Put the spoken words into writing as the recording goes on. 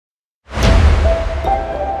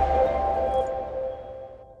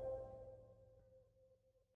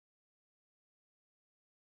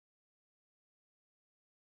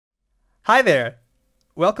Hi there.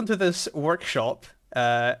 Welcome to this workshop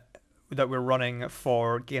that we're running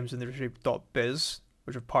for GamesIndustry.biz,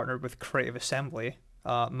 which have partnered with Creative Assembly.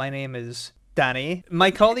 My name is Danny.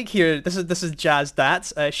 My colleague here, this is Jas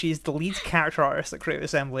Dhatt. She's the lead character artist at Creative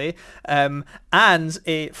Assembly, and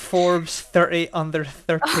a Forbes 30 under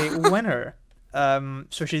 30 winner.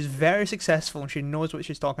 So she's very successful and she knows what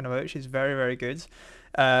she's talking about. She's very, very good.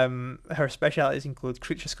 Her specialities include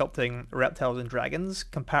creature sculpting, reptiles and dragons,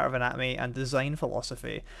 comparative anatomy, and design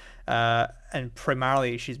philosophy. And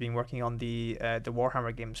primarily, she's been working on the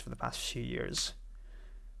Warhammer games for the past few years.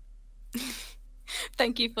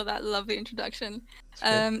 Thank you for that lovely introduction.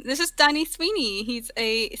 Okay. This is Danny Sweeney. He's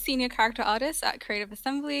a senior character artist at Creative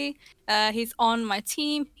Assembly. He's on my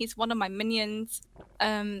team. He's one of my minions.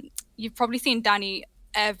 You've probably seen Danny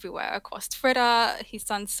everywhere across Twitter. He's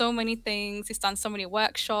done so many things. He's done so many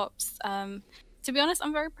workshops. To be honest,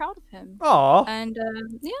 I'm very proud of him. Aw, And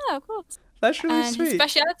yeah, of course. that's really And his sweet.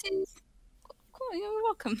 specialities, cool, you're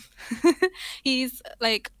welcome. He's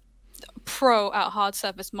like pro at hard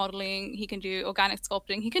surface modeling. He can do organic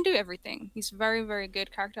sculpting. He can do everything. He's very, very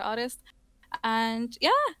good character artist. And yeah,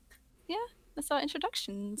 that's our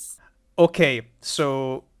introductions. Okay,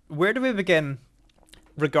 so where do we begin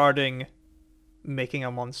regarding making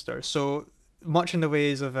a monster? So much in the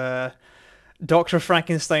ways of Dr.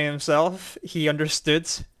 Frankenstein himself, he understood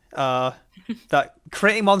uh, that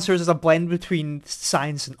creating monsters is a blend between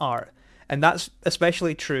science and art, and that's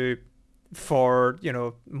especially true for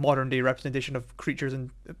modern day representation of creatures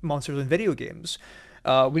and monsters in video games.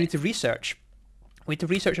 We Yeah. need to research. We need to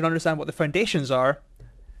research and understand what the foundations are,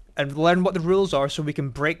 and learn what the rules are so we can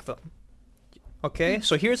break them. Okay,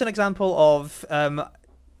 so here's an example of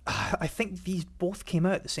I think these both came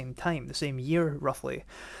out at the same time, the same year roughly.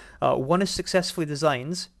 One is successfully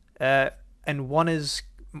designed, and one is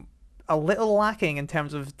a little lacking in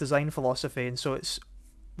terms of design philosophy, and so it's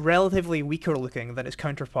relatively weaker looking than its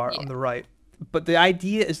counterpart on Yeah. the right. But the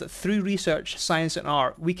idea is that through research, science, and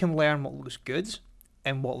art, we can learn what looks good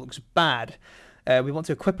and what looks bad. We want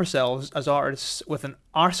to equip ourselves as artists with an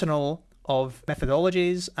arsenal of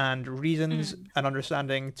methodologies and reasons Mm. and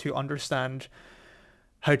understanding to understand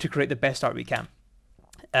how to create the best art we can.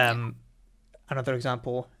 Yeah. Um, Another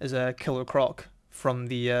example is a Killer Croc from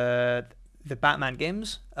the Batman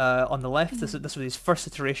games. On the left, Mm. this was his first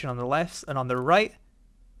iteration on the left, and on the right,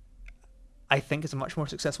 I think it's a much more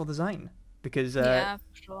successful design because Yeah,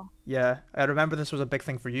 for sure. yeah, I remember this was a big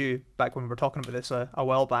thing for you back when we were talking about this a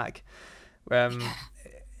while back, um,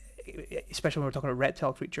 Yeah. especially when we were talking about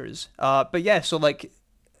reptile creatures. But yeah, so like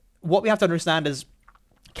what we have to understand is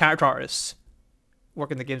character artists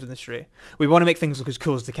work in the games industry. We want to make things look as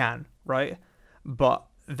cool as they can, right? But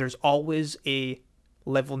there's always a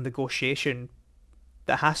level of negotiation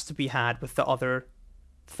that has to be had with the other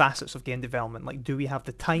facets of game development. Like, do we have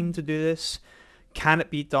the time to do this? Can it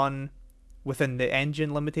be done within the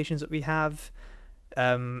engine limitations that we have?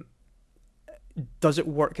 Um, does it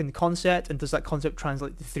work in concept, and does that concept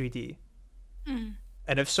translate to 3D? Mm.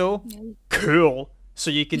 And if so, Yeah. cool. So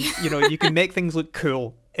you can you can make things look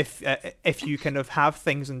cool if you kind of have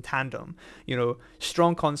things in tandem.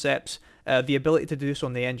 Strong concepts, the ability to do so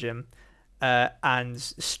on the engine, and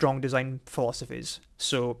strong design philosophies.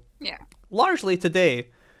 So Yeah. largely today,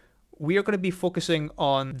 we are going to be focusing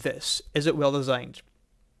on this. Is it well designed?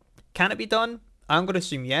 Can it be done? I'm going to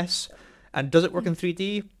assume yes. And does it work Mm. in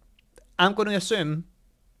 3D? I'm going to assume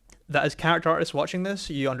that as character artists watching this,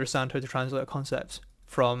 you understand how to translate a concept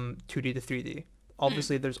from 2D to 3D. Mm.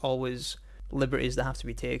 Obviously, there's always liberties that have to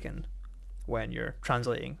be taken when you're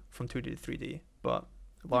translating from 2D to 3D, but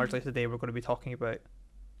Mm. largely today we're going to be talking about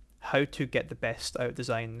how to get the best out of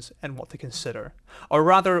designs and what to consider. Or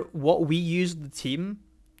rather, what we use the team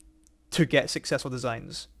to get successful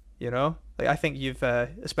designs, Like, I think you've,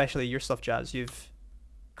 especially your stuff, Jazz, you've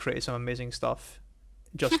created some amazing stuff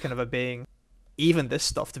just kind of obeying even this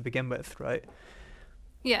stuff to begin with, right?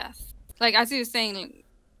 Yes. Like as you were saying, like,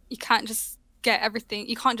 you can't just get everything.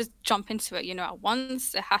 You can't just jump into it, at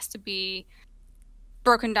once. It has to be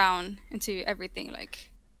broken down into everything.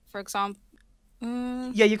 Like, for example,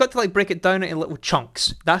 uh, Yeah, you got to like break it down into little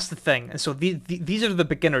chunks. That's the thing. And so these are the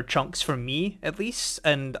beginner chunks for me, at least.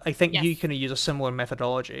 And I think yes. you can use a similar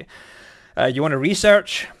methodology. You want to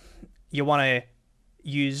research. You want to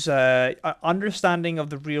use understanding of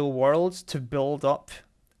the real world to build up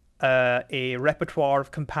a repertoire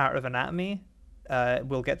of comparative anatomy.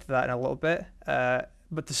 We'll get to that in a little bit.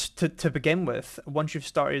 But to begin with, once you've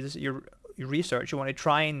started your research, you want to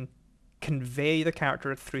try and convey the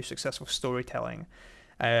character through successful storytelling.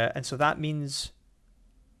 And so that means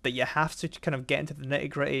that you have to kind of get into the nitty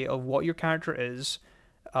gritty of what your character is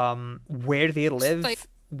where they Just like, live,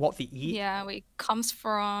 what they eat. yeah, where it comes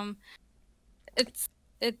from. It's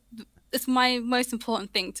it it's my most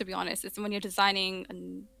important thing, to be honest. Is when you're designing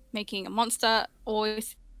and making a monster,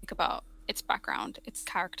 always think about its background, its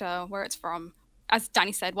character, where it's from. As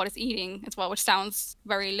Danny said, what it's eating as well, which sounds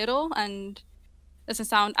very little and doesn't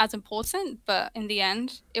sound as important, but in the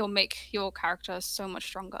end, it will make your character so much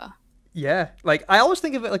stronger. Yeah, like I always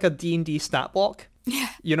think of it like a D&D stat block, Yeah,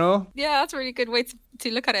 you know? yeah, that's a really good way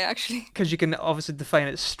to look at it, actually. Because you can obviously define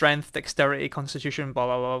its strength, dexterity, constitution, blah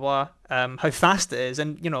blah blah blah, how fast it is,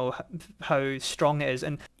 and you know how strong it is,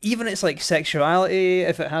 and even its like sexuality,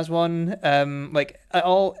 if it has one, like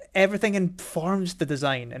everything informs the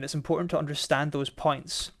design, and it's important to understand those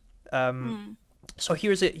points. So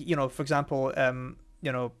here's it, you know, for example,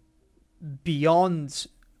 you know, beyond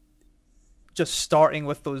just starting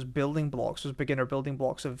with those building blocks, those beginner building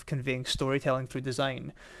blocks of conveying storytelling through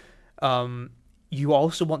design. You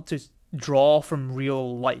also want to draw from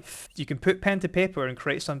real life. You can put pen to paper and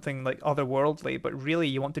create something like otherworldly, but really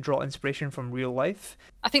you want to draw inspiration from real life.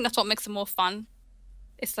 I think that's what makes it more fun.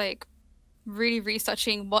 It's like really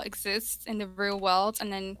researching what exists in the real world,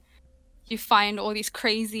 and then you find all these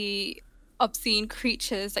crazy, obscene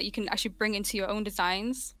creatures that you can actually bring into your own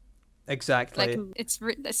designs. Exactly. Like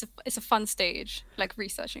it's a fun stage, like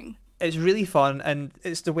researching. It's really fun, and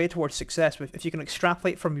it's the way towards success. If you can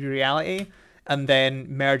extrapolate from your reality and then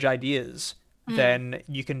merge ideas, then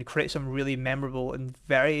you can create some really memorable and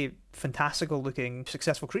very fantastical looking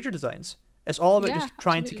successful creature designs. It's all about just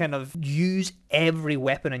trying to kind of use every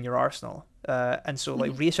weapon in your arsenal. And so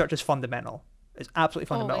like research is fundamental. It's absolutely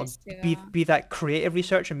fundamental. Always, yeah. Be that creative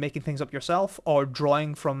research and making things up yourself, or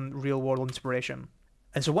drawing from real world inspiration.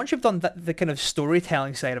 And so once you've done that, the kind of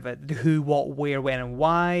storytelling side of it, the who, what, where, when, and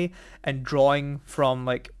why, and drawing from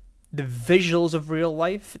like the visuals of real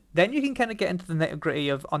life, then you can kind of get into the nitty-gritty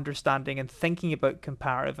of understanding and thinking about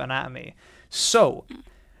comparative anatomy. So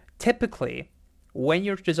typically, when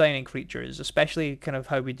you're designing creatures, especially kind of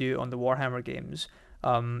how we do it on the Warhammer games,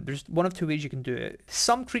 there's one of two ways you can do it.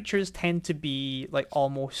 Some creatures tend to be like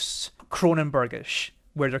almost Cronenbergish,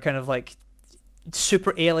 where they're kind of like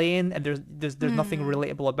super alien and there's nothing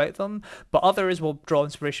relatable about them, but others will draw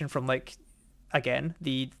inspiration from like, again,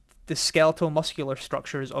 the skeletal muscular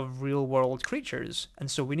structures of real world creatures, and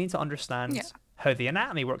so we need to understand how the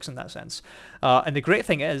anatomy works in that sense. And the great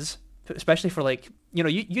thing is, especially for like, you know,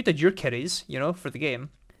 you did your kitties, you know, for the game,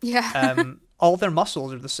 all their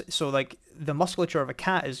muscles are so like the musculature of a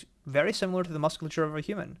cat is very similar to the musculature of a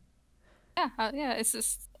human.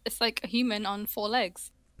 It's like a human on 4 legs.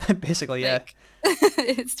 Basically, yeah.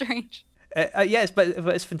 It's strange. Yes, but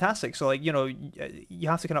it's fantastic. So like, you know, you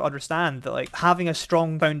have to kind of understand that like having a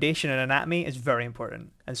strong foundation in anatomy is very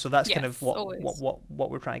important, and so that's kind of what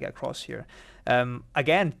we're trying to get across here.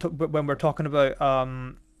 Again, when we're talking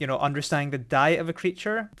about you know, understanding the diet of a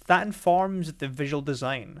creature, that informs the visual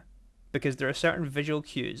design, because there are certain visual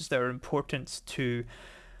cues that are important to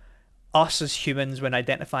us as humans when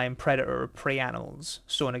identifying predator or prey animals.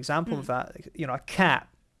 So an example of that, you know, a cat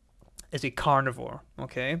is a carnivore,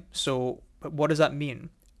 okay? So what does that mean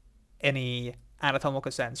in a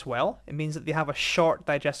anatomical sense? Well, it means that they have a short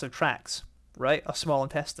digestive tract, right? A small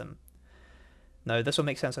intestine. Now, this will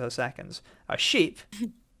make sense in a second. A sheep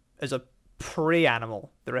is a prey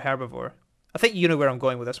animal. They're a herbivore. I think you know where I'm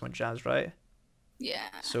going with this one, Jas, right? Yeah.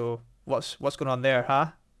 So what's going on there, huh?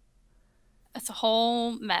 It's a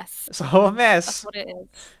whole mess. It's a whole mess. That's what it is.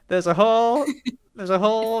 There's a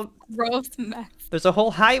whole gross mess. There's a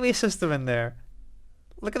whole highway system in there.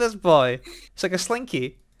 Look at this boy. It's like a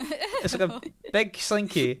slinky. It's like a big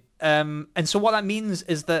slinky. And so what that means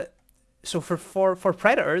is that, so for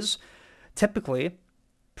predators, typically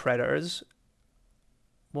predators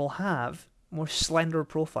will have more slender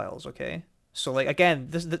profiles, okay? So like, again,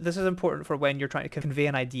 this is important for when you're trying to convey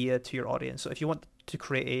an idea to your audience. So if you want to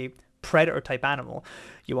create a predator type animal,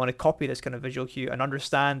 you want to copy this kind of visual cue and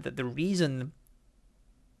understand that the reason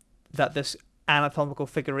that this anatomical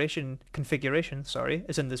configuration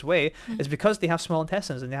is in this way is because they have small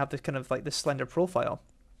intestines and they have this kind of like this slender profile.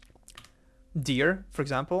 Deer, for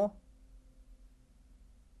example,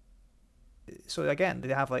 so again,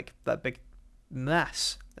 they have like that big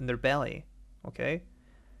mass in their belly, okay?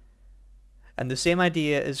 And the same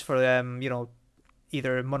idea is for you know,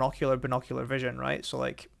 either monocular, binocular vision, right? So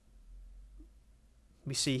like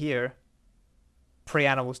we see here, prey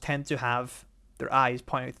animals tend to have their eyes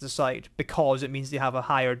pointing to the side because it means they have a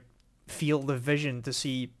higher field of vision to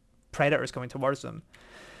see predators coming towards them.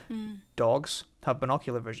 Dogs have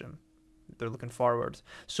binocular vision. They're looking forward.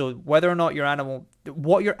 So whether or not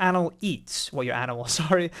what your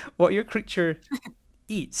creature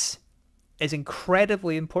eats is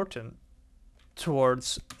incredibly important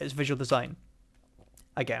towards its visual design.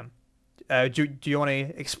 Again, do you want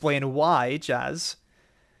to explain why, Jas,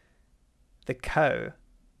 the cow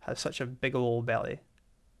has such a big old belly?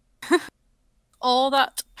 All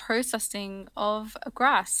that processing of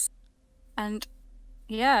grass and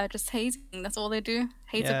yeah, just hazing. That's all they do.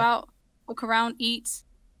 Haze Yeah. about, walk around, eat,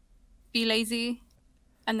 be lazy.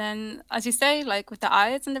 And then, as you say, like with the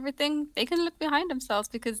eyes and everything, they can look behind themselves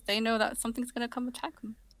because they know that something's going to come attack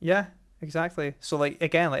them. Yeah, exactly. So like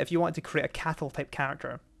again, like if you wanted to create a cattle type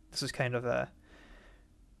character, this is kind of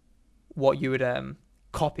what you would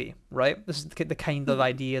copy, right? This is the kind of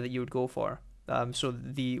idea that you would go for. So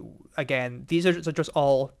these are just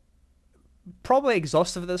all probably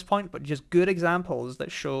exhaustive at this point, but just good examples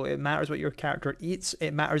that show it matters what your character eats.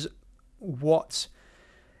 It matters what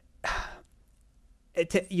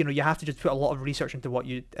you have to just put a lot of research into what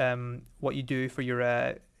you do for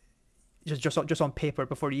your just on paper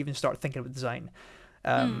before you even start thinking about design.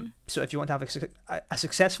 So if you want to have a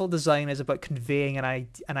successful design is about conveying an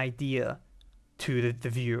idea to the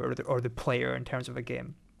viewer or the player in terms of a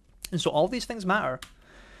game. And so all these things matter.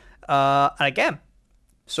 And again,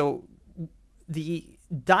 so the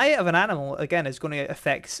diet of an animal, again, is going to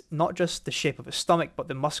affect not just the shape of its stomach, but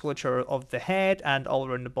the musculature of the head and all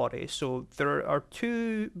around the body. So there are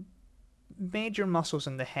two major muscles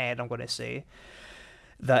in the head, I'm going to say,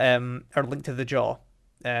 that are linked to the jaw.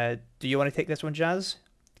 Do you want to take this one, Jas?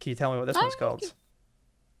 Can you tell me what this one's called?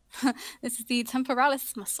 This is the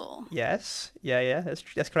temporalis muscle. Yes, yeah,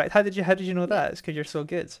 that's correct. How did you know that? It's because you're so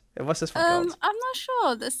good. What's this one called? I'm not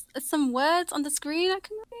sure. There's some words on the screen I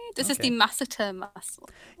can read. This is the masseter muscle.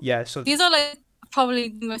 Yeah, so these are like probably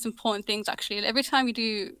the most important things actually. Every time we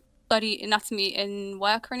do study anatomy in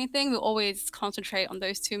work or anything, we always concentrate on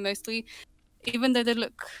those two mostly. Even though they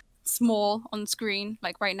look small on screen,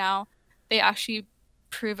 like right now, they actually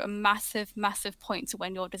prove a massive point to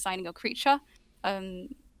when you're designing your creature.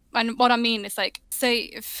 And what I mean is, like, say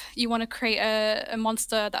if you want to create a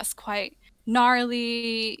monster that's quite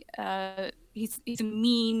gnarly, he's a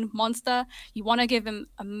mean monster, you want to give him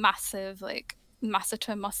a massive, like,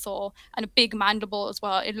 masseter muscle and a big mandible as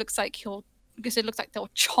well. It looks like they'll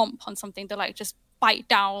chomp on something. They'll, like, just bite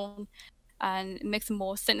down, and it makes them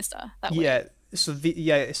more sinister that way. Yeah, so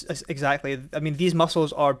exactly. I mean, these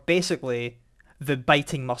muscles are basically the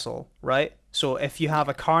biting muscle, right? So if you have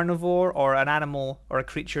a carnivore or an animal or a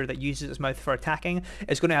creature that uses its mouth for attacking,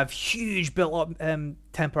 it's going to have huge built-up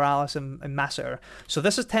temporalis and masseter. So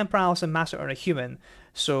this is temporalis and masseter in a human.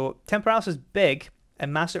 So temporalis is big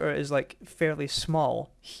and masseter is like fairly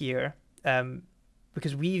small here,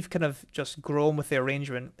 because we've kind of just grown with the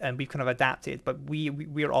arrangement and we've kind of adapted. But we're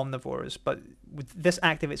omnivores. But this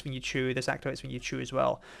activates when you chew. This activates when you chew as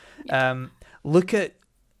well. Yeah. Look at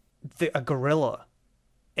a gorilla.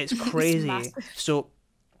 It's crazy. So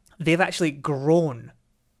they've actually grown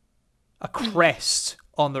a crest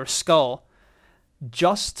on their skull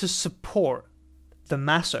just to support the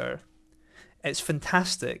masseter. It's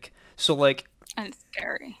fantastic. So like, and it's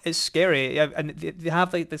scary. It's scary. And they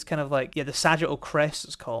have like this kind of like, the sagittal crest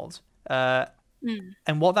it's called. And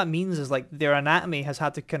what that means is like their anatomy has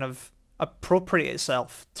had to kind of appropriate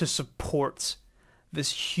itself to support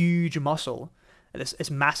this huge muscle. It's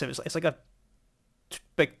massive. It's like a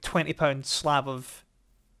big 20-pound slab of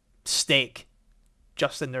steak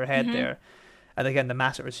just in their head there. And again, the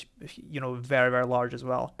masseter is, very, very large as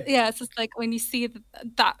well. Yeah, it's just like when you see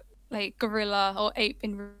that like gorilla or ape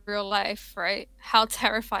in real life, right? How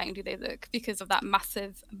terrifying do they look because of that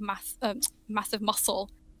massive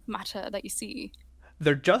muscle matter that you see?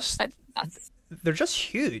 They're just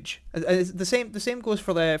huge. The same goes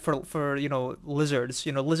for lizards.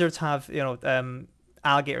 Lizards have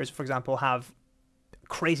alligators, for example, have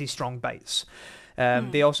crazy strong bites.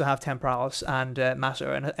 They also have temporalis and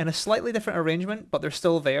masseter in a slightly different arrangement, but they're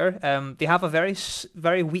still there. They have a very,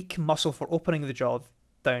 very weak muscle for opening the jaw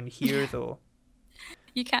down here, though.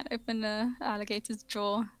 You can't open an alligator's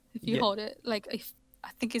jaw if you hold it. Like, I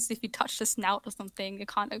think it's if you touch the snout or something, you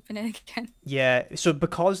can't open it again. Yeah, so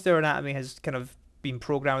because their anatomy has kind of been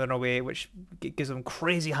programmed in a way which gives them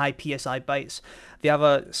crazy high PSI bites, they have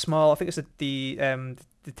a small, I think it's the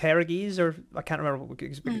pteryges, or I can't remember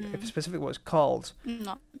specifically what it's called.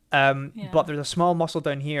 But there's a small muscle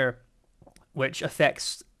down here which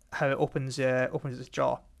affects how it opens its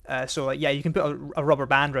jaw. So you can put a rubber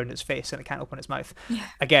band around its face and it can't open its mouth.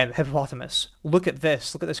 Again, hippopotamus. Look at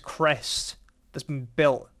this crest that's been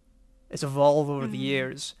built. It's evolved over the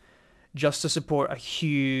years just to support a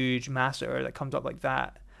huge masseter that comes up like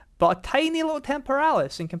that, but a tiny little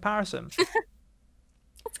temporalis in comparison.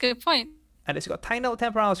 That's a good point. and it's got tiny little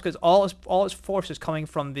temporalis because all its force is coming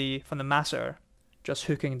from the masser, just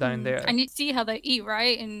hooking down there. And you see how they eat,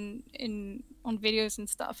 right? On videos and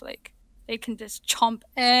stuff, like they can just chomp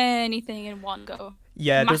anything in one go.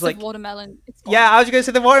 Yeah, there's like watermelon. Yeah, I was gonna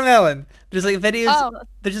say the watermelon. There's like videos. Oh.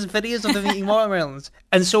 There's just videos of them eating watermelons.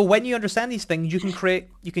 And so when you understand these things, you can create.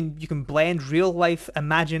 You can blend real life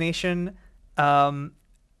imagination,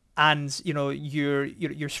 and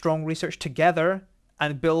your strong research together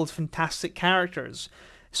and build fantastic characters.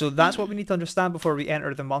 So that's what we need to understand before we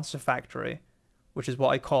enter the monster factory, which is what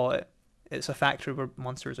I call it. It's a factory where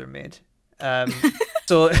monsters are made.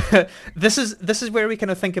 So this is where we kind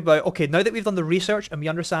of think about, okay, now that we've done the research and we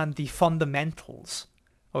understand the fundamentals,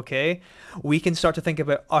 okay, we can start to think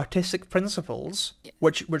about artistic principles,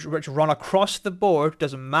 which run across the board.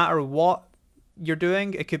 Doesn't matter what you're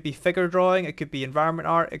doing. It could be figure drawing, it could be environment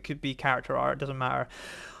art, it could be character art. It doesn't matter.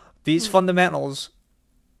 These fundamentals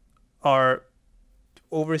are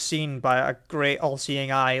overseen by a great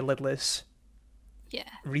all-seeing eye, lidless. Yeah,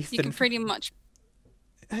 you can pretty much.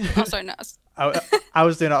 Oh, sorry, no. I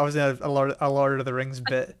was doing a Lord of the Rings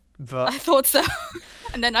bit, but I thought so,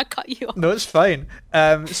 and then I cut you off. No, it's fine.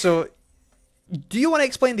 So, do you want to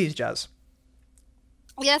explain these, Jas?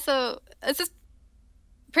 Yeah. So it's just,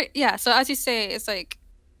 So as you say, it's like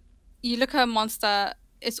you look at a monster.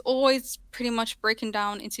 It's always pretty much broken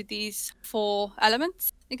down into these 4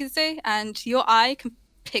 elements, you could say, and your eye can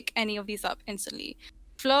pick any of these up instantly.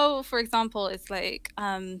 Flow, for example, is like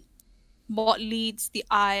what leads the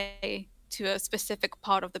eye to a specific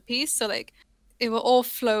part of the piece. So like it will all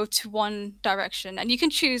flow to one direction, and you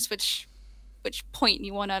can choose which point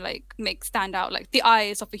you want to like make stand out. Like the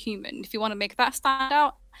eyes of a human, if you want to make that stand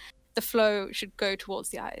out, the flow should go towards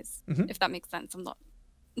the eyes. If that makes sense. I'm not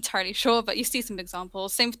entirely sure, but you see some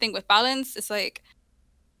examples. Same thing with balance. It's like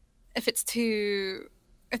if there's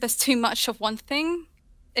too much of one thing,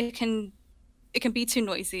 it can be too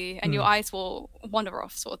noisy and your eyes will wander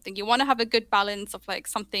off, sort of thing. You want to have a good balance of like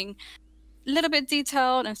something a little bit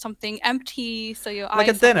detailed and something empty, so your like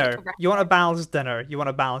eyes a dinner. You want a balanced dinner. You want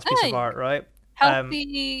a balanced piece of art, right?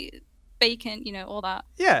 Healthy bacon, all that.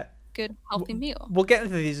 Yeah. Good healthy meal. We'll get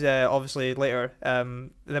into these obviously later.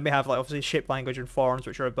 Then we have like obviously shape, language, and forms,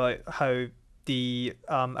 which are about how the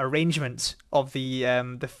arrangement of the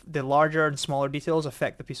larger and smaller details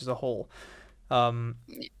affect the piece as a whole.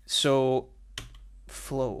 So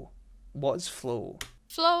flow. What's flow?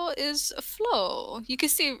 Flow is a flow. You can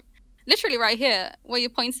see literally right here where you're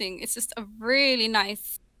pointing. It's just a really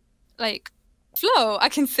nice like flow, I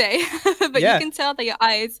can say. But you can tell that your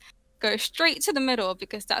eyes go straight to the middle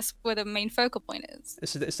because that's where the main focal point is.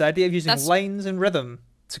 It's the idea of using lines and rhythm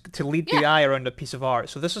to lead the eye around a piece of art.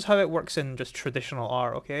 So this is how it works in just traditional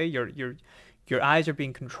art, okay? Your eyes are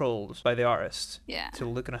being controlled by the artist to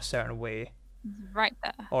look in a certain way. Right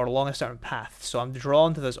there. Or along a certain path. So I'm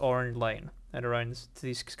drawn to this orange line and around to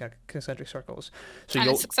these concentric circles. So and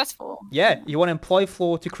it's successful. Yeah, you want to employ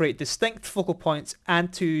flow to create distinct focal points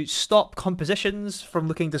and to stop compositions from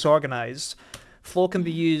looking disorganized. Flow can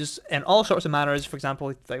be used in all sorts of manners. For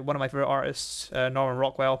example, like one of my favorite artists, Norman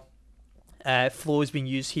Rockwell, flow is being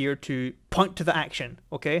used here to point to the action.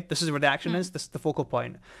 Okay, this is where the action is. This is the focal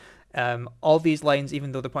point. All these lines,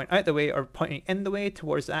 even though they're pointing out the way, are pointing in the way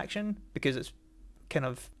towards the action because it's kind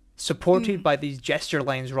of supported by these gesture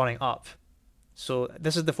lines running up. So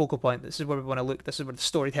this is the focal point. This is where we want to look. This is where the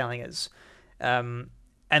storytelling is.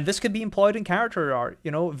 And this could be employed in character art,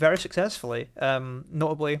 very successfully.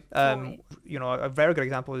 Notably, a very good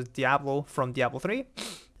example is Diablo from Diablo 3.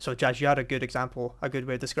 So Jas, you had a good example, a good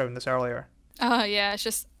way of describing this earlier. Oh yeah, it's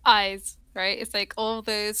just eyes, right? It's like all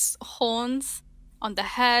those horns on the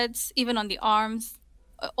heads, even on the arms.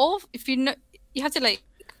 If you know, you have to like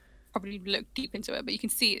probably look deep into it, but you can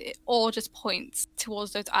see it all just points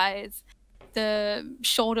towards those eyes. The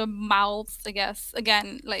shoulder mouths, I guess.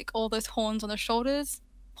 Again, like all those horns on the shoulders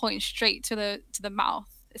point straight to the mouth.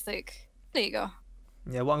 It's like, there you go.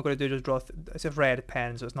 Yeah, what I'm going to do is draw. It's a red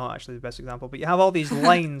pen, so it's not actually the best example. But you have all these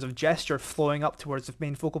lines of gesture flowing up towards the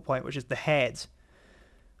main focal point, which is the head.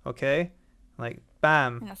 Okay, like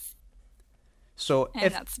bam. Yes. So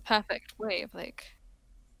that's the perfect way of like.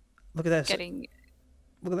 Look at this.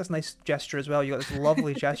 Look at this nice gesture as well. You got this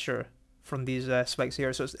lovely gesture from these spikes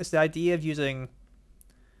here. So it's the idea of using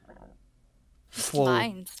flow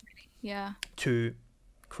lines, really. to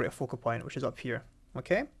create a focal point, which is up here.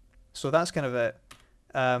 Okay, so that's kind of it.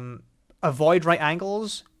 Avoid right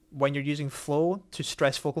angles when you're using flow to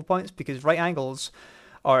stress focal points because right angles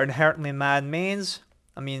are inherently man-made.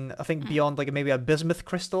 I mean, I think beyond like maybe a bismuth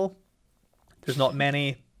crystal, there's not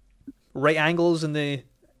many right angles in the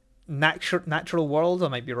natural world. I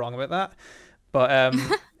might be wrong about that, but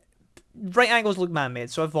right angles look man-made,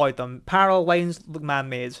 so avoid them. Parallel lines look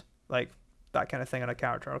man-made, like that kind of thing on a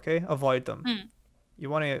character. Okay, avoid them. Mm. You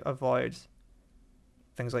want to avoid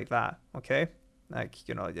things like that. Okay, like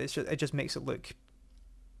it just makes it look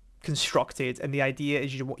constructed, and the idea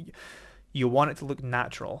is you want it to look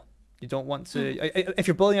natural. You don't want to. If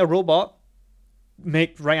you're building a robot,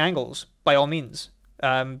 make right angles by all means,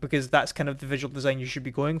 because that's kind of the visual design you should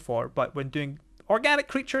be going for. But when doing organic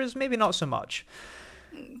creatures, maybe not so much.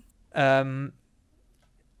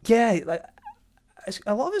 Yeah, like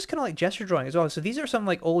a lot of it's kind of like gesture drawing as well. So these are some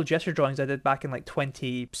like old gesture drawings I did back in like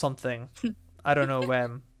 20 something. I don't know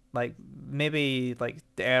when, like maybe like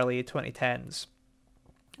the early 2010s.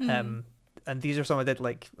 And these are some I did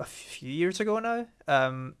like a few years ago now.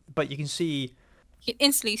 But you can see. You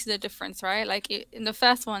instantly see the difference, right? Like in the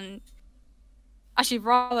first one, actually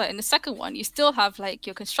rather in the second one, you still have like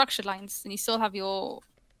your construction lines, and you still have your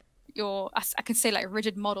I can say like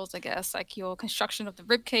rigid models, I guess, like your construction of the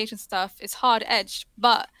rib cage and stuff is hard edged,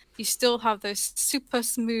 but you still have those super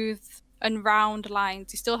smooth and round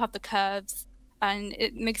lines. You still have the curves, and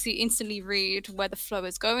it makes you instantly read where the flow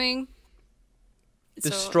is going.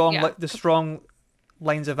 The strong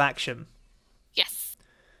lines of action. Yes.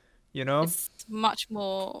 It's much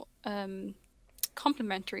more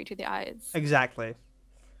complementary to the eyes. Exactly.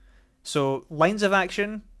 So lines of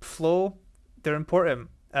action, flow, they're important.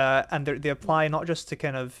 And they apply not just to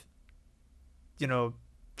kind of,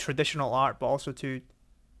 traditional art, but also to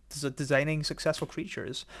designing successful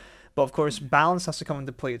creatures. But of course, balance has to come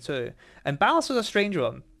into play too. And balance is a strange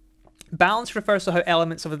one. Balance refers to how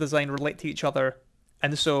elements of a design relate to each other.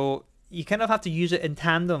 And so you kind of have to use it in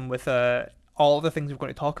tandem with all the things we're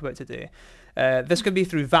going to talk about today. This could be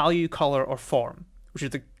through value, color, or form, which is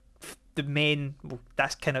the main. Well,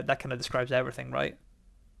 that kind of describes everything, right?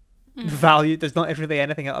 Value. There's not really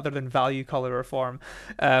anything other than value, color, or form.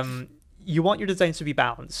 You want your designs to be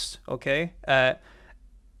balanced, okay?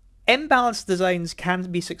 Imbalanced designs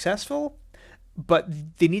can be successful, but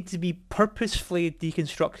they need to be purposefully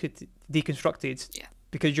deconstructed. Yeah.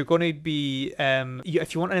 Because you're going to be,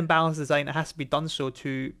 if you want an imbalanced design, it has to be done so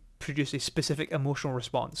to produce a specific emotional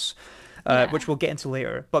response, which we'll get into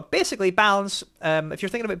later. But basically, balance. If you're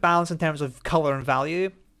thinking about balance in terms of color and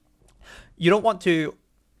value, you don't want to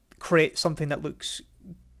create something that looks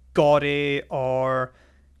gaudy or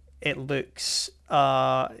it looks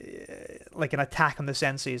like an attack on the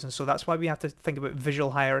senses, and so that's why we have to think about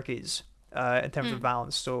visual hierarchies in terms of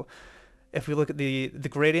balance. So if we look at the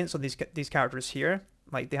gradients on these characters here,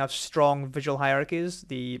 like they have strong visual hierarchies.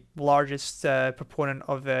 The largest proponent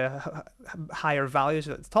of higher values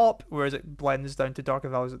at the top, whereas it blends down to darker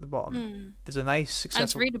values at the bottom. There's a nice successful. And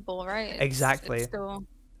it's readable, right? Exactly. It's still...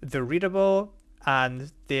 They're readable,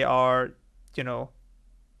 and they are,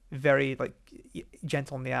 very like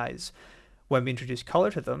gentle in the eyes. When we introduce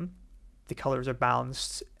color to them, the colors are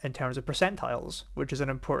balanced in terms of percentiles, which is an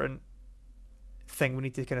important thing we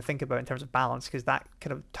need to kind of think about in terms of balance, because that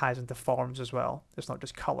kind of ties into forms as well. It's not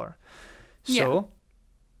just color. So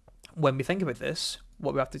when we think about this,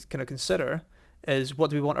 what we have to kind of consider is, what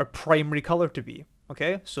do we want our primary color to be?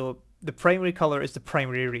 Okay, so the primary color is the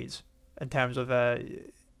primary read in terms of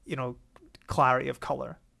clarity of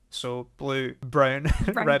color. So blue, brown,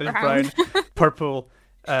 reddish brown, purple,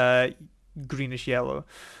 greenish yellow.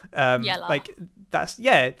 Yellow. Like that's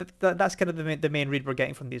that's kind of the main read we're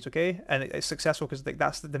getting from these. Okay, and it's successful because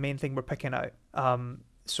that's the main thing we're picking out.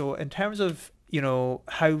 So in terms of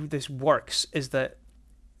how this works, is that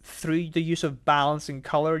through the use of balance and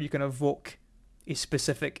color, you can evoke a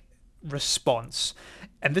specific response,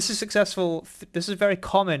 and this is successful. This is very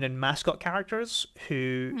common in mascot characters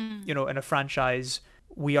who in a franchise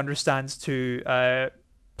we understand to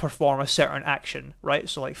perform a certain action, right?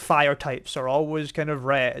 So like fire types are always kind of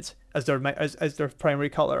red as their primary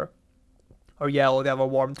color, or yellow, they have a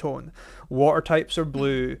warm tone. Water types are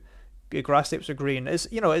blue, grass types are green.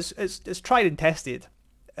 It's tried and tested,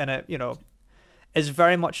 and it is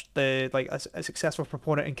very much a successful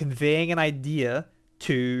proponent in conveying an idea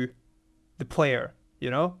to the player.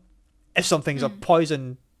 If something's a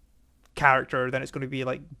poison character, then it's going to be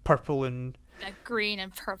like purple and green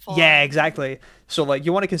and purple. Yeah, exactly. So like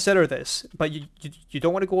you want to consider this, but you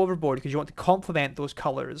don't want to go overboard, because you want to complement those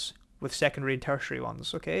colors with secondary and tertiary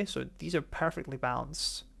ones. Okay, so these are perfectly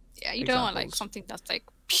balanced. Yeah, you don't want like something that's like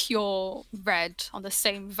pure red on the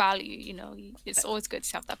same value. It's always good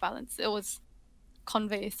to have that balance. It always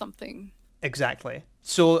conveys something. Exactly.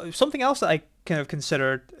 So something else that I kind of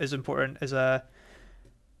considered is important is the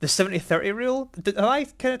 70-30 rule. Have I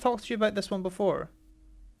kind of talked to you about this one before?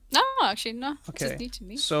 No, actually, no. This Okay. is new to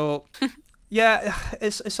me. So, yeah,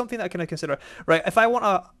 it's something that I can consider. Right, if I want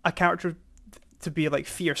a character to be like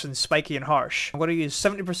fierce and spiky and harsh, I'm going to use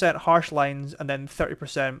 70% harsh lines and then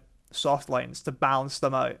 30% soft lines to balance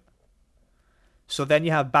them out. So then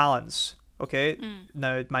you have balance. Okay.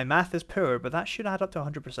 Now my math is poor, but that should add up to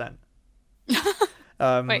 100%.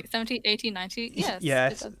 Wait, 70, 80, 90? Yes.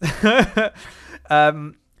 Yes. It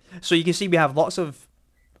does. So you can see we have lots of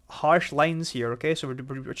harsh lines here. Okay, so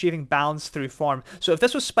we're achieving balance through form. So if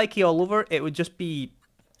this was spiky all over, it would just be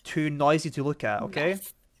too noisy to look at. Okay.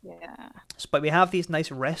 Yes. Yeah. But we have these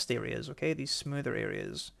nice rest areas. Okay, these smoother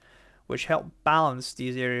areas, which help balance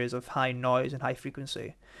these areas of high noise and high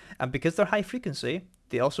frequency. And because they're high frequency,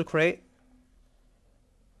 they also create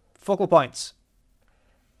focal points.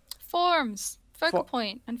 Forms, focal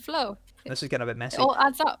point, and flow. This is getting a bit messy. It all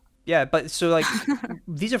adds up. Yeah, but so like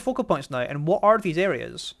these are focal points now, and what are these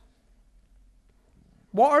areas?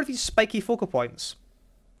 What are these spiky focal points?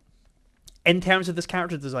 In terms of this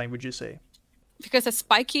character design, would you say? Because it's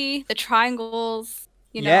spiky, the triangles,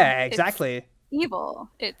 you know. Yeah, exactly. It's evil.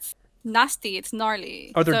 It's nasty. It's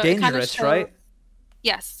gnarly. Or they're So it kinda dangerous, right?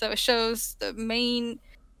 Yes. So it shows the main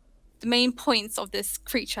points of this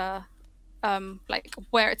creature, like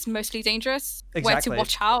where it's mostly dangerous, Exactly. where to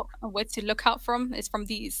watch out, and where to look out from is from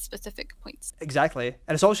these specific points. Exactly,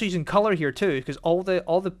 and it's also using color here too, because all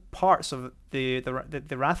the parts of the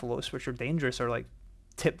Rathalos which are dangerous are like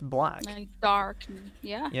tipped black. Like dark, and,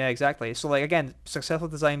 yeah. Yeah, exactly. So like again, successful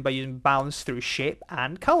design by using balance through shape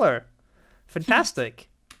and color. Fantastic.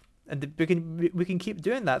 And we can keep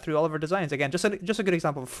doing that through all of our designs. Again, just a good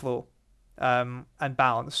example of flow, and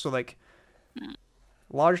balance. So like,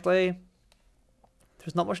 largely,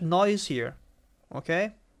 there's not much noise here.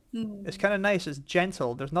 Okay, it's kind of nice. It's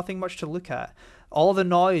gentle. There's nothing much to look at. All the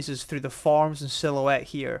noise is through the forms and silhouette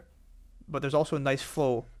here, but there's also a nice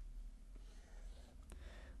flow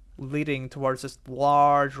leading towards this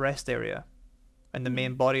large rest area and the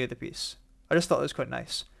main body of the piece. I just thought it was quite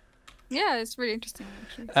nice. Yeah, it's really interesting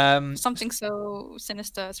actually. Something so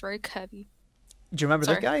sinister. It's very curvy. Do you remember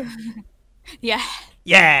this guy? Yeah.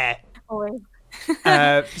 Yeah. Always.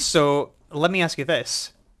 So let me ask you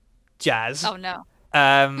this, Jas. Oh no.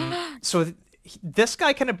 So this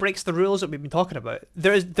guy kind of breaks the rules that we've been talking about.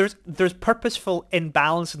 There's purposeful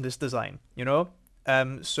imbalance in this design, you know.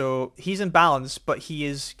 So he's in balance, but he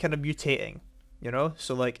is kind of mutating, you know.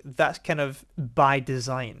 So like that's kind of by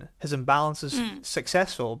design. His imbalance is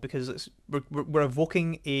successful because we're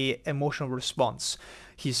evoking a emotional response.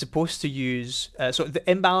 He's supposed to use so the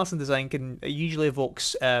imbalance in design usually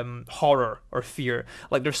evokes horror or fear,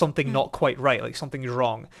 like there's something not quite right, like something's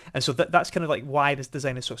wrong, and so that's kind of like why this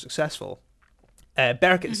design is so successful.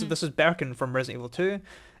 Birkin, so this is Birkin from Resident Evil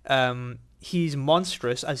 2. He's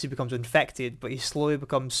monstrous as he becomes infected, but he slowly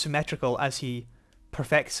becomes symmetrical as he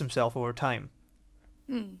perfects himself over time.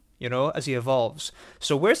 You know, as he evolves.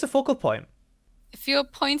 So where's the focal point? If you're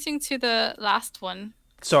pointing to the last one.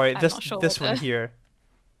 Sorry, I'm this not sure one here.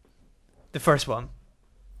 The first one.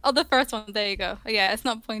 Oh, the first one. There you go. Yeah, it's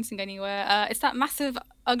not pointing anywhere. It's that massive,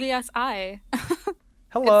 ugly ass eye.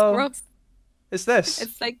 Hello. It's gross. It's this.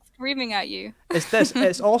 It's like screaming at you. It's this.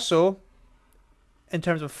 It's also, in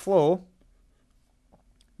terms of flow,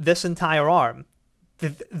 this entire arm,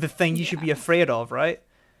 the thing you should be afraid of, right?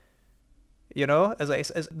 You know, this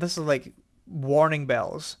is like warning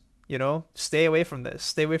bells. You know, stay away from this.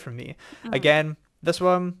 Stay away from me. Again, this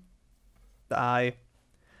one, the eye.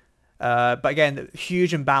 But again,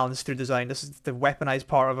 huge imbalance through design. This is the weaponized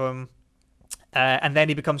part of him, and then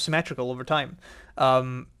he becomes symmetrical over time.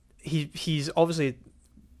 He's obviously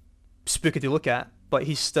spooky to look at, but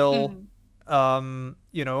he's still,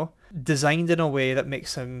 you know, designed in a way that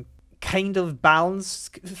makes him kind of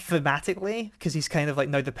balanced thematically, because he's kind of like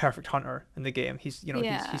now the perfect hunter in the game. He's, you know,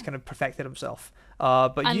 he's kind of perfected himself.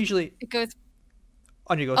 But and usually it goes.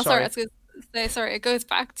 On you go. Oh, sorry. I was going to say sorry. It goes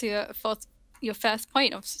back to your first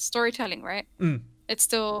point of storytelling, right? It's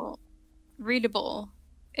still readable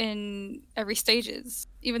in every stages,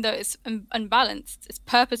 even though it's unbalanced. It's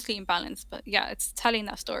purposely imbalanced, but yeah, it's telling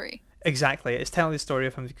that story. Exactly, it's telling the story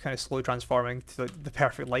of him kind of slowly transforming to like the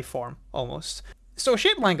perfect life form almost. So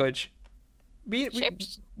shape language, we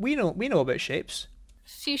know about shapes.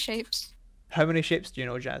 Few shapes. How many shapes do you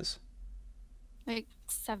know, Jas? Like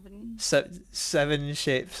 7. 7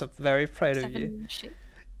 shapes. I'm very proud of you. 7 shapes.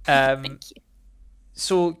 Thank you.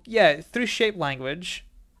 So yeah, through shape language,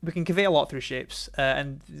 we can convey a lot through shapes,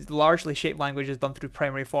 and largely shape language is done through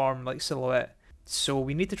primary form, like silhouette. So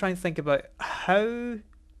we need to try and think about how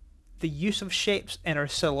the use of shapes in our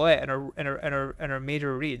silhouette and our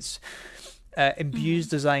major reads imbues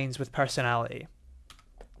designs with personality.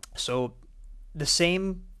 So the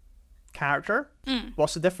same character,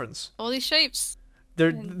 what's the difference? All these shapes.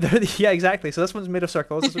 They're yeah, exactly. So this one's made of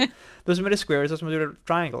circles, this one's made of squares, this one's made of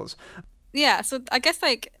triangles. Yeah, so I guess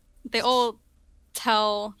like they all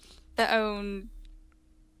tell their own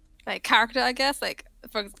like character, I guess. Like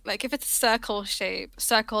like if it's a circle shape,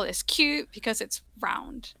 circle is cute because it's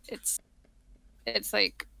round. It's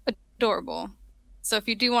like adorable. So if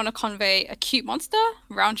you do want to convey a cute monster,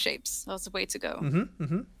 round shapes are the way to go.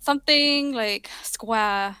 Something like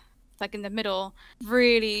square, like in the middle,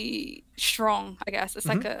 really strong, I guess. It's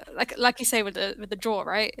like a like you say with the jaw,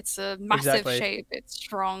 right? It's a massive shape. It's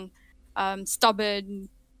strong, stubborn,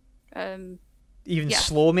 even yeah.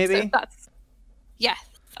 slow, maybe. So that's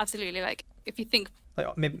absolutely. Like if you think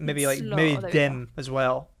like maybe dim as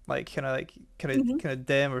well, like kind of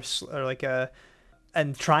dim or like a.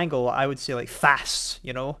 And triangle, I would say like fast,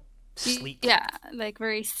 you know, sleek. Yeah, like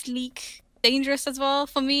very sleek, dangerous as well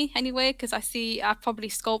for me anyway, because I've probably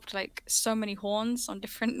sculpted like so many horns on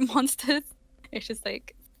different monsters. It's just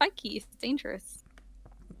like spiky, it's dangerous.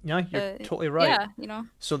 Yeah, you're totally right. Yeah, you know.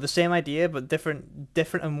 So the same idea, but different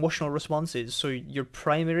emotional responses. So your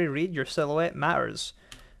primary read, your silhouette matters.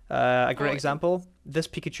 A great example, this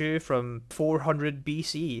Pikachu from 400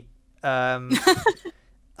 BC.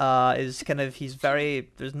 Is kind of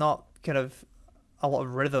there's not kind of a lot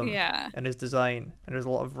of rhythm in his design, and there's a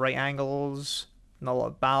lot of right angles, not a lot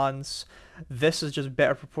of balance. This is just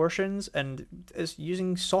better proportions, and it's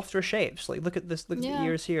using softer shapes. Like look at this, look at the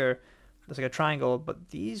ears here. There's like a triangle, but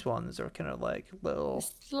these ones are kind of like little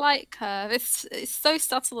slight curve. It's so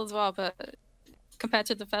subtle as well, but compared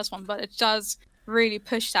to the first one, but it does really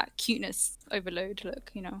push that cuteness overload look,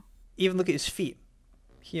 you know. Even look at his feet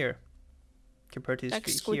here. Compared to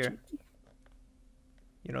his feet here,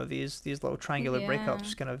 you know, these little triangular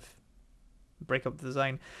breakups kind of break up the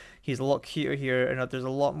design. He's a lot cuter here, and there's a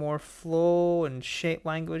lot more flow and shape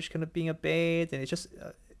language kind of being obeyed, and it's just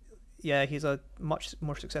yeah, he's a much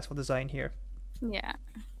more successful design here. Yeah,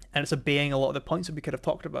 and it's obeying a lot of the points that we could have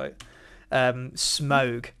talked about.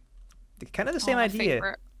 Smaug, kind of the same idea.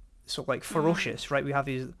 Favorite. So like ferocious, right? We have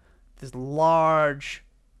this large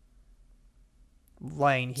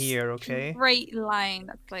line here, okay? Great line.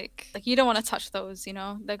 That's like you don't want to touch those, you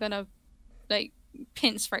know? They're gonna like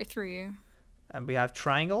pinch right through you. And we have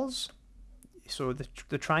triangles. So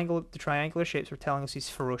the triangular shapes are telling us he's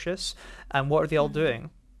ferocious. And what are they all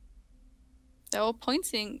doing? They're all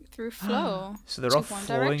pointing through flow. So they're all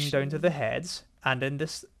flowing down to the heads. And in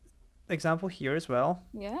this example here as well.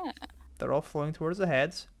 Yeah. They're all flowing towards the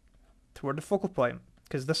heads, toward the focal point,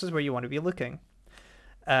 because this is where you want to be looking.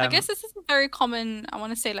 I guess this is a very common, I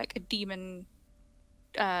want to say like a demon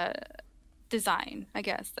design, I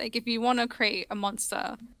guess. Like if you want to create a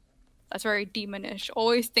monster that's very demonish,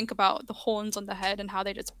 always think about the horns on the head and how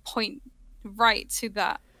they just point right to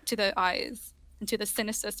the eyes and to the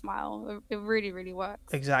sinister smile. It really, really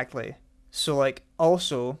works. Exactly. So like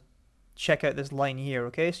also check out this line here,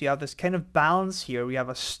 okay? So you have this kind of balance here. We have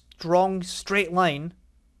a strong straight line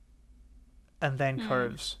and then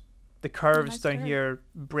curves. The curves down here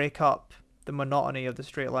break up the monotony of the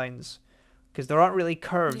straight lines because there aren't really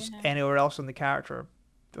curves anywhere else on the character,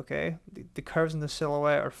 okay? The curves in the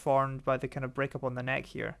silhouette are formed by the kind of breakup on the neck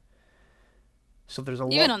here. So there's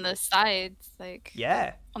even on the sides, like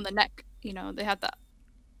on the neck, you know, they have that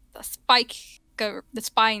spike, the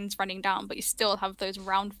spines running down, but you still have those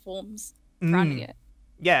round forms surrounding it.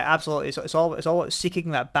 Yeah, absolutely. So it's all about seeking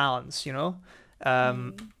that balance, you know.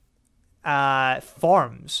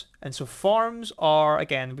 Forms, and so forms are,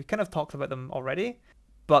 again, we've kind of talked about them already,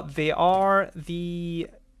 but they are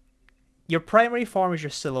your primary form is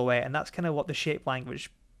your silhouette, and that's kind of what the shape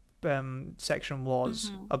language section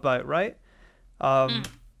was about, right?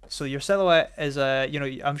 So your silhouette is you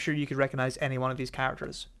know, I'm sure you could recognize any one of these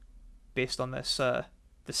characters based on this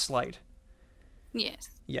this slide.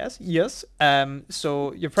 Yes.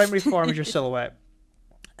 So your primary form is your silhouette.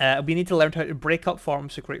 We need to learn how to break up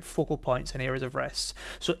forms to create focal points and areas of rest.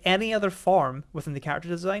 So any other form within the character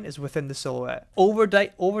design is within the silhouette. Over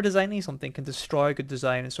designing something can destroy good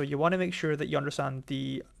design, and so you want to make sure that you understand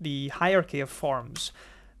the hierarchy of forms: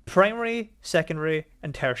 primary, secondary,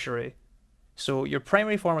 and tertiary. So your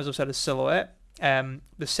primary form, as I've said, is silhouette. The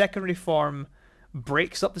secondary form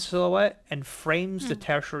breaks up the silhouette and frames the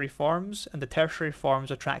tertiary forms, and the tertiary forms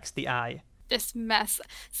attracts the eye. This mess.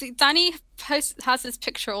 See, Danny has this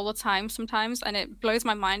picture all the time sometimes, and it blows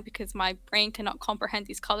my mind because my brain cannot comprehend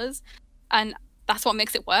these colors, and that's what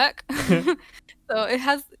makes it work. So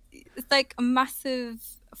it's like a massive,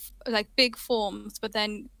 like big forms, but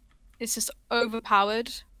then it's just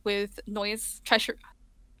overpowered with noise,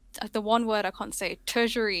 the one word I can't say,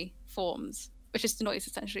 tertiary forms, which is the noise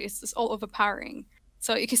essentially. It's just all overpowering.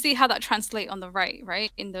 So you can see how that translates on the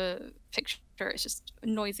right? In the picture, it's just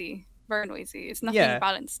noisy, very noisy. It's nothing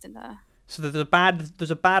balanced in there. So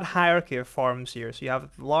there's a bad hierarchy of forms here. So you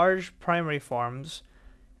have large primary forms,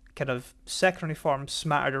 kind of secondary forms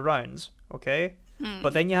smattered around, okay?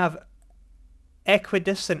 But then you have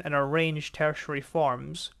equidistant and arranged tertiary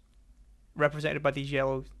forms represented by these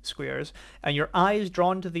yellow squares, and your eye is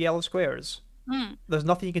drawn to the yellow squares. There's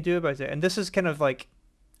nothing you can do about it. And this is kind of like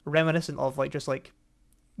reminiscent of like just like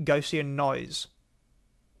Gaussian noise.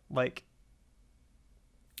 Like,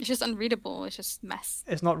 it's just unreadable. It's just mess.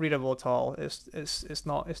 It's not readable at all. It's just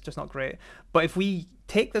not great. But if we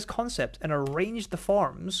take this concept and arrange the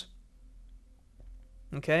forms,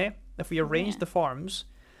 okay? If we arrange the forms,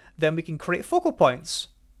 then we can create focal points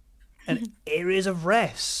and areas of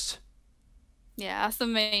rest. Yeah, that's the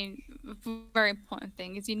main, very important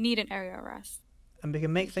thing, is you need an area of rest. And we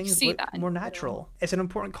can make things look more natural. It's an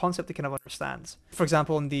important concept to kind of understand. For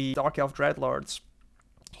example, in the Dark Elf Dreadlords,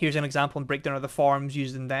 here's an example and breakdown of the forms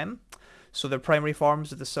used in them. So the primary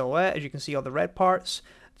forms are the silhouette, as you can see, all the red parts.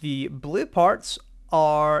 The blue parts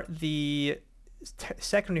are the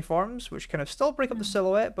secondary forms, which kind of still break up the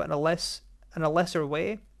silhouette, but in a lesser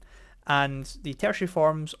way. And the tertiary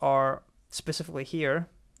forms are specifically here,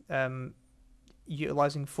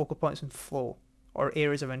 utilizing focal points and flow, or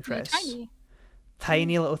areas of interest.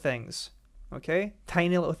 Tiny little things, okay?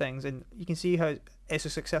 Tiny little things. And you can see how it's a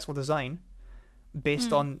successful design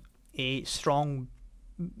based on a strong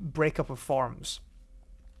breakup of forms.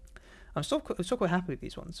 I'm so quite happy with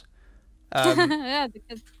these ones. Yeah,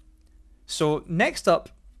 because... So next up,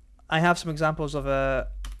 I have some examples of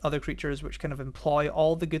other creatures which kind of employ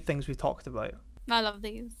all the good things we've talked about. I love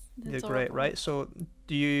these. They're great, right? So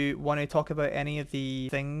do you want to talk about any of the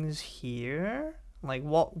things here? Like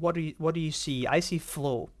what do you see? I see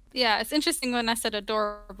flow. Yeah, it's interesting when I said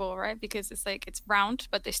adorable, right? Because it's like it's round,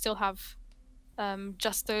 but they still have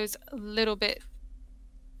just those little bit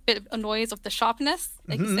of noise of the sharpness.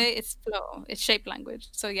 Like you say, it's flow, it's shape language.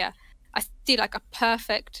 So yeah, I see like a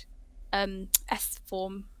perfect S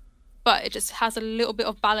form, but it just has a little bit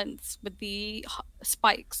of balance with the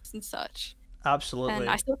spikes and such. Absolutely. And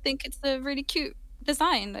I still think it's a really cute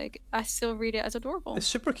design. Like, I still read it as adorable. It's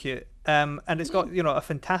super cute. And it's got, a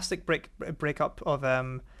fantastic breakup of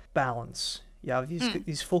balance. You have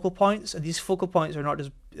these focal points, and these focal points are not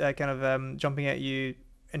just jumping at you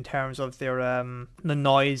in terms of their the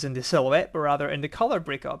noise and the silhouette, but rather in the color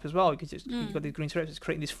breakup as well, because you've got these green strips, it's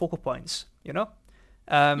creating these focal points,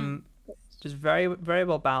 just very, very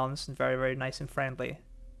well balanced and very, very nice and friendly,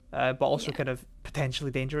 but also kind of potentially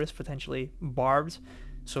dangerous, potentially barbed.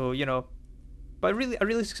 So, but really a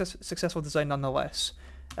really successful design nonetheless.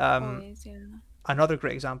 Always, yeah. Another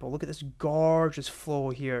great example. Look at this gorgeous flow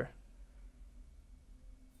here.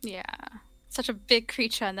 Yeah, such a big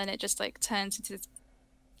creature, and then it just like turns into this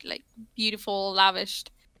like beautiful, lavished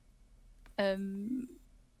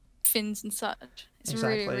fins and such. It's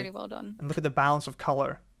really, really well done. And look at the balance of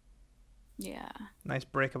color. Yeah. Nice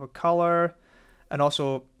breakup of color, and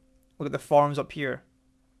also look at the forms up here.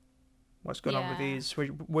 What's going on with these?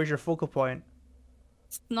 Where's your focal point?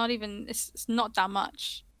 It's not even. It's not that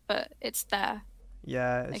much, but it's there.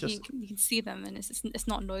 Yeah, it's like just you can see them, and it's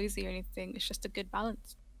not noisy or anything. It's just a good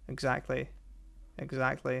balance. Exactly.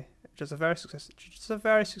 Just a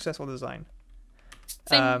very successful design.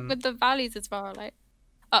 Same with the valleys as well. Like,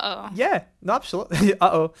 yeah, no, absolutely.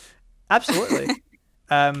 Absolutely.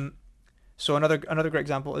 So another great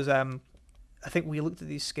example is I think we looked at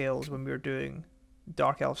these scales when we were doing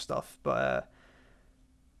Dark Elf stuff, but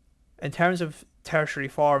in terms of tertiary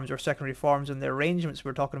forms or secondary forms and the arrangements we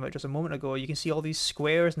were talking about just a moment ago, you can see all these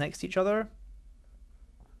squares next to each other.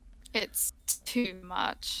 It's too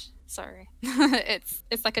much. Sorry. it's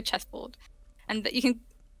like a chessboard, and you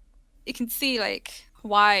can see like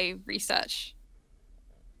why research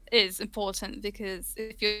is important, because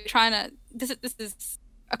if you're trying to this is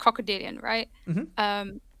a crocodilian, right?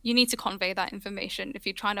 You need to convey that information if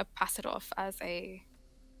you're trying to pass it off as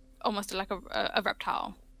almost like a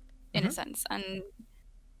reptile in a sense. And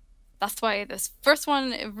that's why this first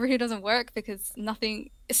one, it really doesn't work, because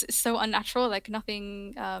nothing is so unnatural. Like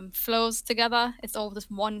nothing flows together. It's all this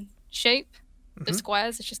one shape. The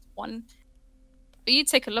squares, it's just one. But you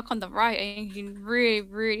take a look on the right, and you can really,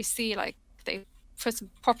 really see like they put some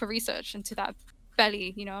proper research into that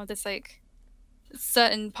belly. There's like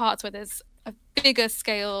certain parts where there's a bigger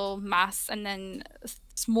scale mass, and then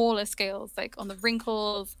smaller scales like on the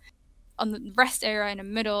wrinkles, on the rest area in the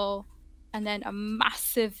middle, and then a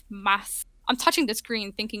massive mass. I'm touching the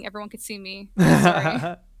screen thinking everyone could see me.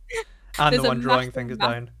 Sorry. I'm the There's a one drawing massive things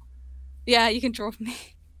map. down. Yeah, you can draw for me.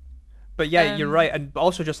 But yeah, you're Um, right, and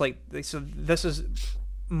also just like so, this is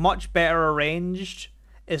much better arranged.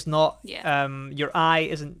 It's not yeah, your eye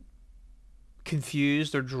isn't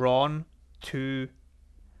confused or drawn to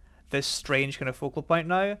this strange kind of focal point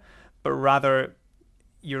now, but rather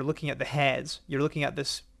you're looking at the heads. You're looking at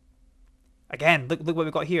this again. Look what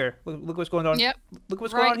we've got here. Look what's going on. yep, Look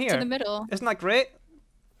what's going on right to the here. middle. Isn't that great?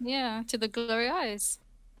 Yeah, to the glowy eyes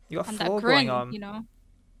You got and that flow going grin. on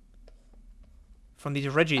from these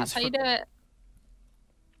That's ridges. how you do it.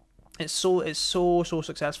 It's so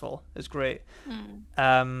successful. It's great.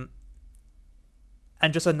 Mm.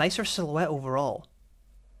 And just a nicer silhouette overall.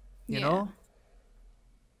 You Yeah, know,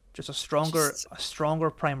 just just a stronger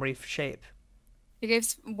primary shape. it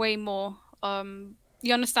gives way more.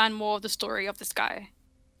 You understand more of the story of this guy.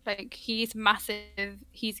 Like he's massive.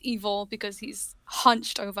 He's evil because he's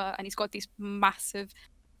hunched over and he's got these massive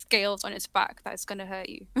scales on his back that's gonna hurt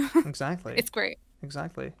you. Exactly. It's great.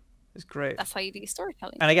 Exactly. It's great. That's how you do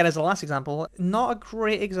storytelling. And again, as the last example, not a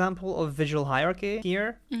great example of visual hierarchy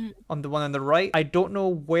here on the one on the right. I don't know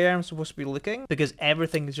where I'm supposed to be looking because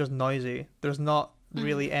everything is just noisy. There's not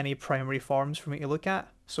really any primary forms for me to look at.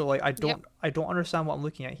 So like I don't understand what I'm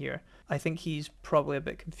looking at here. I think he's probably a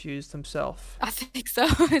bit confused himself. I think so.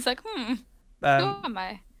 It's like, who am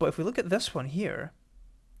I? But if we look at this one here,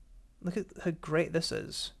 look at how great this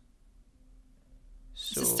is.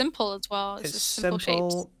 So It's simple as well. It's just simple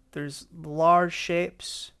shapes. There's large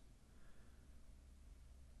shapes.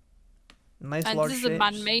 Nice And large this is shapes. a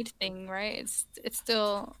man-made thing, right? It's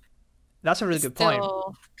still That's a really good point.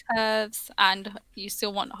 still curves, and you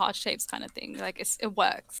still want hard shapes, kind of thing. Like it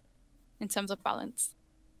works in terms of balance.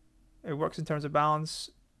 It works in terms of balance.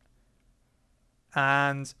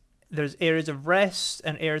 And there's areas of rest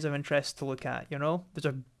and areas of interest to look at, you know? There's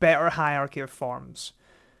a better hierarchy of forms,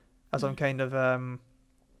 as I'm kind of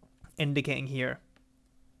indicating here.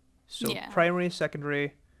 So Yeah. primary,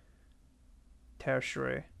 secondary,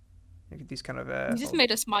 tertiary. These kind of You just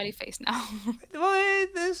made a smiley face now. well,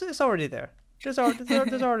 it's already there. There's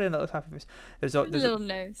already another type of face. There's A little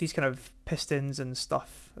nose. these kind of pistons and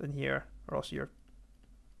stuff in here are also your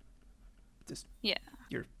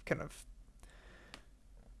kind of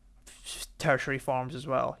tertiary forms as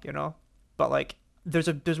well, you know. But like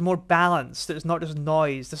there's more balance. There's not just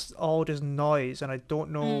noise. This is all just noise, and I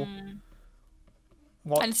don't know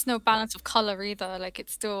what. And it's no balance of color either. Like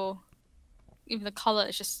it's still, even the color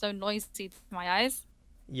is just so noisy to my eyes.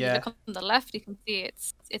 You Yeah, look on the left, you can see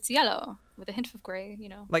it's yellow with a hint of grey. You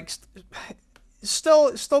know. like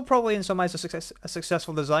still probably in some ways a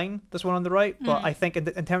successful design. This one on the right, but I think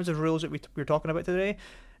in terms of rules that we're talking about today,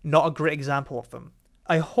 not a great example of them.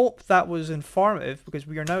 I hope that was informative because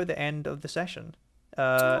we are now at the end of the session.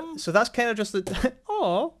 So that's kind of just the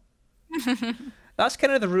oh, that's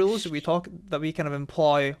kind of the rules that we kind of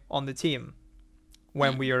employ on the team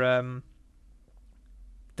when we are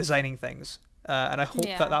designing things. And I hope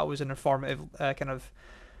that was an informative kind of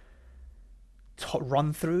quick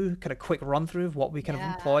run through of what we kind of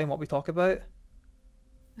employ and what we talk about.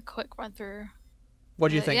 A quick run through. What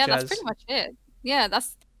do you think, Yeah, Jas? that's pretty much it. Yeah,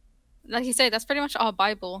 that's like you say, that's pretty much our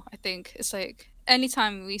Bible, I think. It's like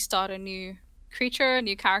anytime we start a new creature, a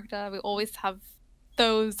new character, we always have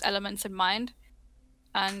those elements in mind.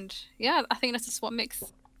 And yeah, I think that's just what makes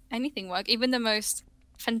anything work. Even the most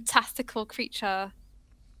fantastical creature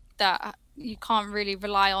that you can't really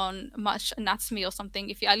rely on much anatomy or something,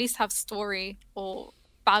 if you at least have story or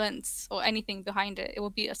balance or anything behind it, it will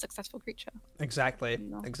be a successful creature. Exactly. You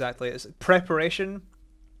know? Exactly. It's preparation.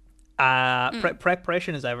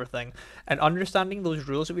 Preparation is everything, and understanding those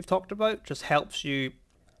rules that we've talked about just helps you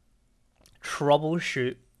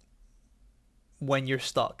troubleshoot when you're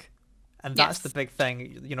stuck, and that's the big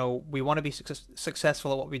thing. You know, we want to be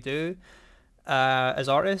successful at what we do as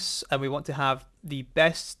artists, and we want to have the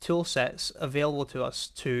best tool sets available to us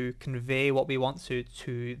to convey what we want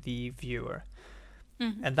to the viewer.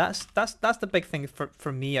 And that's the big thing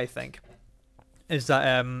for me, I think, is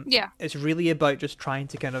that it's really about just trying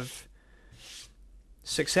to kind of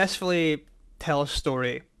successfully tell a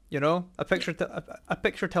story. You know, a picture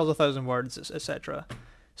tells 1,000 words, etc.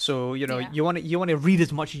 So you know, you want to read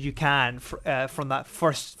as much as you can from the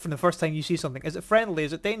first time you see something. Is it friendly?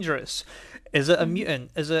 Is it dangerous? Is it a mutant?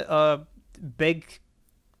 Is it a big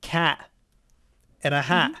cat in a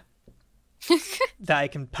hat that I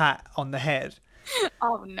can pat on the head?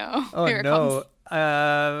 Oh no! Oh Here it no!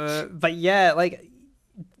 comes. But yeah, like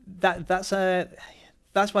that's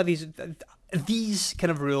why these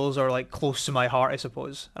kind of rules are like close to my heart, I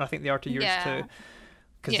suppose, and I think they are to yours too,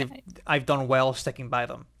 because I've done well sticking by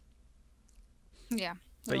them. Yeah.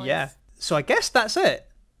 But always. yeah, So I guess that's it.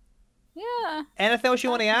 Yeah. Anything else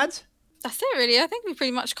you want to add? That's it, really. I think we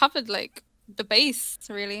pretty much covered like the base.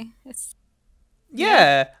 Really, it's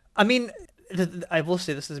Yeah. I mean, I will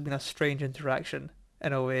say this has been a strange interaction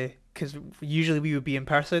in a way, because usually we would be in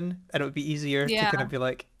person and it would be easier to kind of be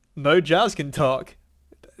like, no, Jas can talk.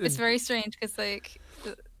 It's very strange because like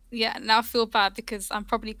yeah, now I feel bad because I'm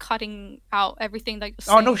probably cutting out everything that you're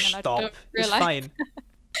saying. Oh no, and stop. I don't It's realize. fine.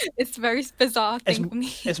 It's a very bizarre thing for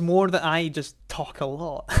me. It's more that I just talk a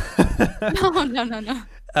lot.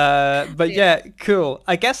 No. But yeah, cool.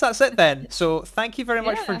 I guess that's it then. So thank you very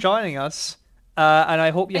much for joining us. And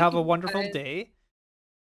I hope you have a wonderful day.